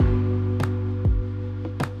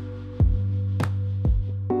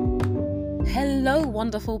Hello,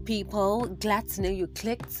 wonderful people. Glad to know you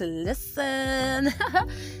clicked to listen.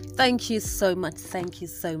 Thank you so much.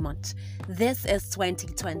 This is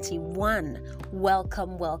 2021.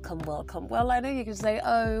 Welcome. Well, I know you can say,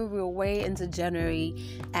 oh, we're way into January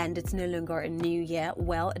and it's no longer a new year.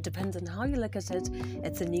 Well, it depends on how you look at it.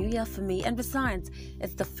 It's a new year for me. And besides,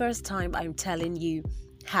 it's the first time I'm telling you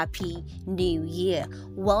Happy New Year.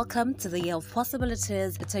 Welcome to the year of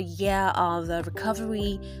possibilities. It's a year of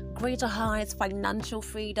recovery, greater heights, financial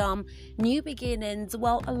freedom, new beginnings.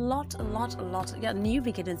 Well, a lot. Yeah, new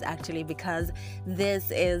beginnings actually, because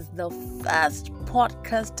this is the first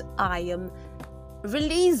podcast I am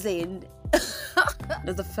releasing.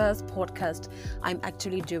 It's the first podcast I'm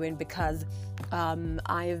actually doing because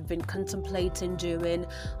I have been contemplating doing.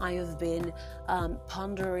 I have been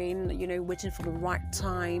pondering, waiting for the right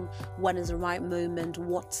time. When is the right moment?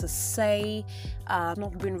 What to say?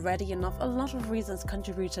 Not been ready enough. A lot of reasons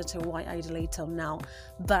contributed to why I delayed till now.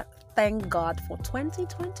 But thank God for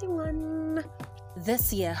 2021.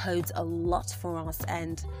 This year holds a lot for us,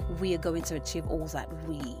 and we are going to achieve all that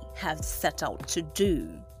we have set out to do.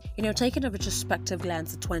 Taking a retrospective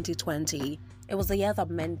glance at 2020, it was a year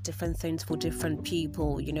that meant different things for different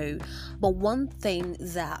people, But one thing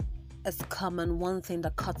that is common, one thing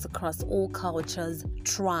that cuts across all cultures,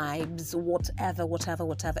 tribes, whatever,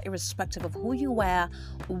 irrespective of who you were,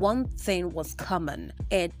 one thing was common.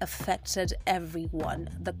 It affected everyone.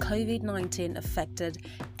 The COVID-19 affected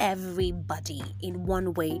everybody in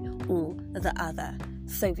one way or the other.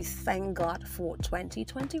 So we thank God for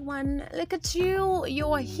 2021. Look at you.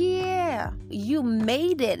 You're here. You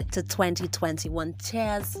made it to 2021.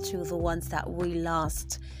 Cheers to the ones that we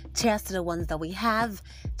lost. Cheers to the ones that we have.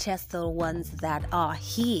 Cheers to the ones that are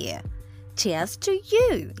here. Cheers to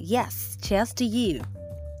you. Yes, cheers to you.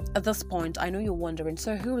 At this point, I know you're wondering,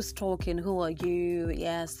 so who is talking? Who are you?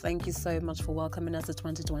 Yes, thank you so much for welcoming us to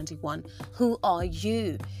 2021. Who are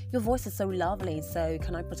you? Your voice is so lovely, so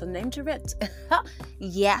can I put a name to it?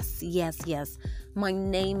 Yes. My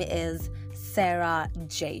name is Sarah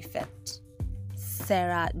Japhet.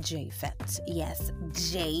 Sarah Japhet. Yes,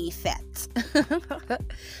 Japhet.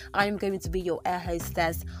 I'm going to be your air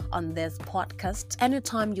hostess on this podcast.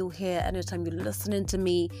 Anytime you're listening to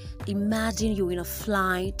me, imagine you're in a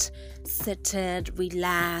flight, seated,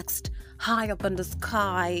 relaxed, high up in the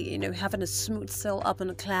sky, having a smooth sail up in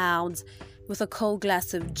the clouds, with a cold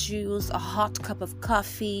glass of juice, a hot cup of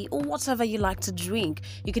coffee, or whatever you like to drink.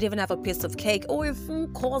 You could even have a piece of cake or a full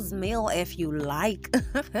course meal if you like.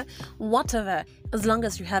 Whatever, as long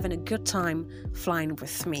as you're having a good time flying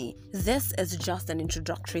with me. This is just an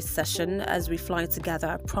introductory session as we fly together.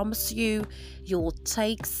 I promise you'll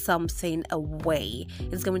take something away.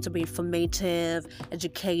 It's going to be informative,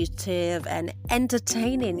 educative, and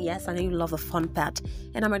entertaining. Yes, I know you love the fun part.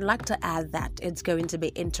 And I would like to add that it's going to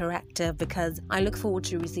be interactive, because I look forward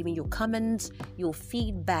to receiving your comments, your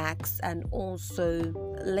feedbacks, and also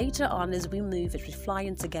later on as we fly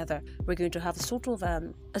in together, we're going to have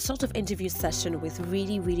a sort of interview session with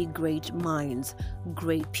really great minds,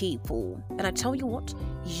 great people. And I tell you what,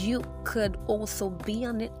 you could also be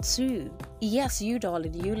on it too. Yes, you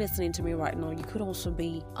darling, you listening to me right now, you could also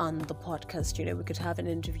be on the podcast. We could have an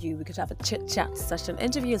interview, we could have a chit-chat session.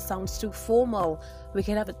 Interview sounds too formal. We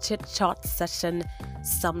could have a chit-chat session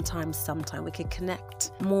sometime. We could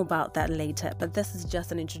connect. More about that later, but this is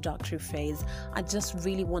just an introductory phase. I just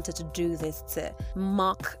really wanted to do this to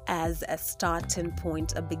mark as a starting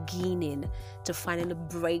point, a beginning to finally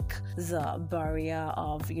break the barrier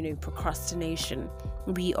of, procrastination.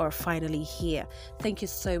 We are finally here. Thank you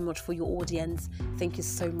so much for your audience. Thank you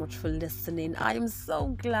so much for listening. I am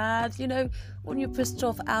so glad, when you put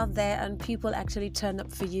stuff out there and people actually turn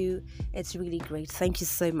up for you, it's really great. Thank you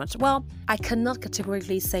so much. Well, I cannot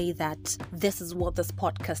categorically say that this is what this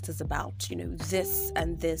podcast is about, this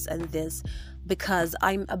and this and this, because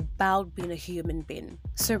I'm about being a human being.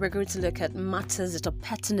 So we're going to look at matters that are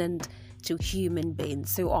pertinent to human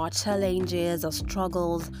beings. So our challenges, our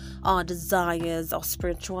struggles, our desires, our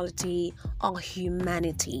spirituality, our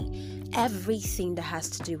humanity, everything that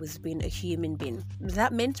has to do with being a human being.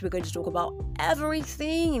 That means we're going to talk about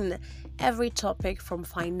everything, every topic from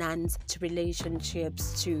finance to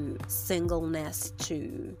relationships to singleness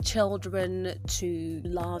to children to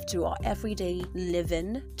love to our everyday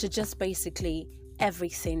living to just basically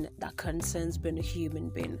everything that concerns being a human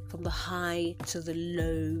being, from the high to the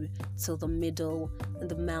low to the middle and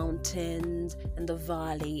the mountains and the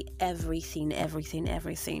valley, everything.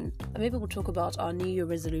 And maybe we'll talk about our New Year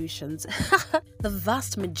resolutions. The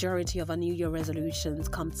vast majority of our New Year resolutions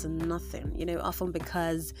come to nothing, often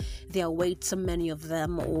because there are way too many of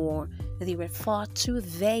them, or they were far too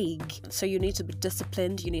vague. So you need to be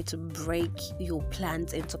disciplined. You need to break your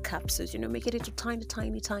plans into capsules, make it into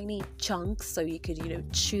tiny chunks so you could,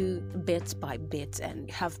 chew bit by bit and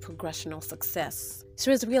have progression or success.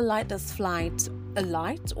 So as we alight this flight,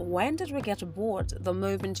 when did we get aboard? The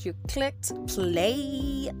moment you clicked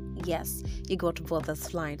play, yes, you got aboard this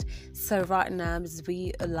flight. So right now, as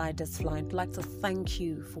we alight this flight, I'd like to thank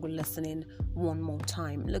you for listening one more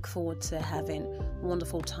time. Look forward to having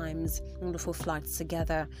wonderful times, wonderful flights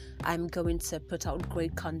together. I'm going to put out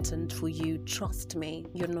great content for you. Trust me,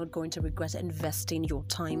 you're not going to regret investing your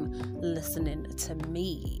time listening to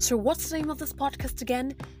me. So what's the name of this podcast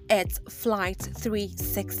again? It's Flight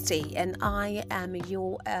 360, and I am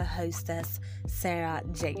your hostess, Sarah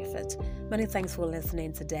Japhet. Many thanks for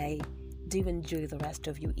listening today. Do enjoy the rest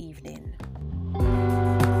of your evening.